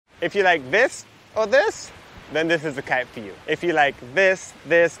If you like this or this, then this is the kite for you. If you like this,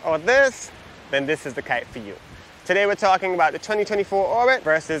 this, or this, then this is the kite for you. Today we're talking about the 2024 Orbit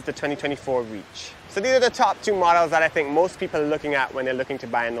versus the 2024 Reach. So these are the top two models that I think most people are looking at when they're looking to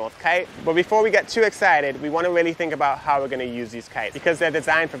buy a North kite. But before we get too excited, we want to really think about how we're going to use these kites because they're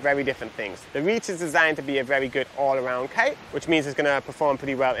designed for very different things. The Reach is designed to be a very good all-around kite, which means it's going to perform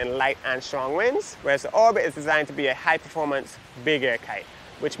pretty well in light and strong winds, whereas the Orbit is designed to be a high-performance, bigger kite,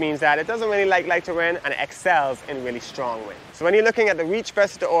 which means that it doesn't really like lighter wind and it excels in really strong wind. So when you're looking at the Reach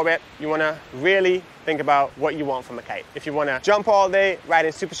versus the Orbit, you want to really think about what you want from a kite. If you want to jump all day, ride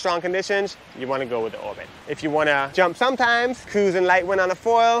in super strong conditions, you want to go with the Orbit. If you want to jump sometimes, cruise in light wind on a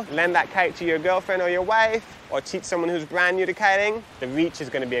foil, lend that kite to your girlfriend or your wife, or teach someone who's brand new to kiting, the Reach is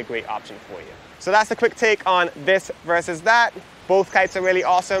going to be a great option for you. So that's a quick take on this versus that. Both kites are really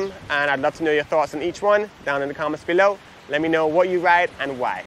awesome, and I'd love to know your thoughts on each one down in the comments below. Let me know what you ride and why.